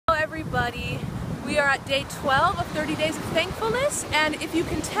everybody. We are at day 12 of 30 Days of Thankfulness, and if you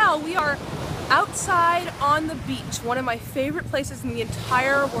can tell, we are outside on the beach, one of my favorite places in the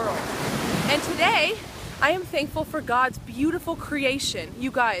entire world. And today, I am thankful for God's beautiful creation.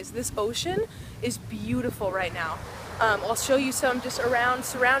 You guys, this ocean is beautiful right now. I'll show you some just around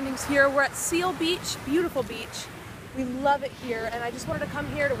surroundings here. We're at Seal Beach, beautiful beach. We love it here, and I just wanted to come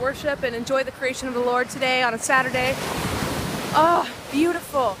here to worship and enjoy the creation of the Lord today on a Saturday. Oh,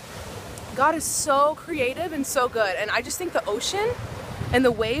 beautiful. God is so creative and so good, and I just think the ocean and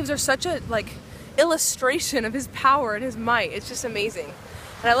the waves are such a illustration of His power and His might. It's just amazing.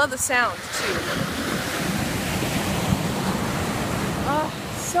 And I love the sound too. Oh,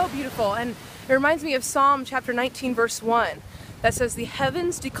 so beautiful. And it reminds me of Psalm chapter 19 verse 1 that says, "The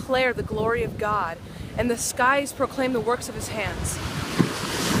heavens declare the glory of God, and the skies proclaim the works of His hands."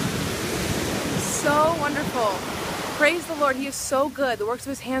 So wonderful. Praise the Lord, He is so good. The works of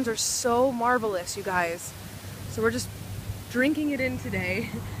His hands are so marvelous, you guys. So we're just drinking it in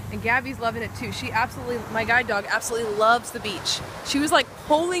today. And Gabby's loving it too. She absolutely, my guide dog absolutely loves the beach. She was like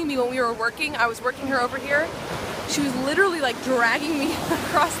pulling me when we were working. I was working her over here. She was literally like dragging me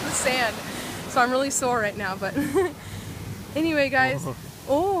across the sand. So I'm really sore right now, but anyway guys.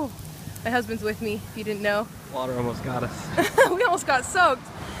 Oh, my husband's with me, if you didn't know. Water almost got us. We almost got soaked.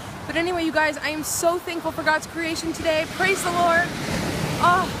 But anyway, you guys, I am so thankful for God's creation today. Praise the Lord.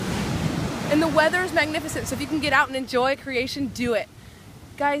 Oh, and the weather is magnificent. So if you can get out and enjoy creation, do it.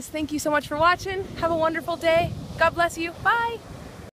 Guys, thank you so much for watching. Have a wonderful day. God bless you. Bye.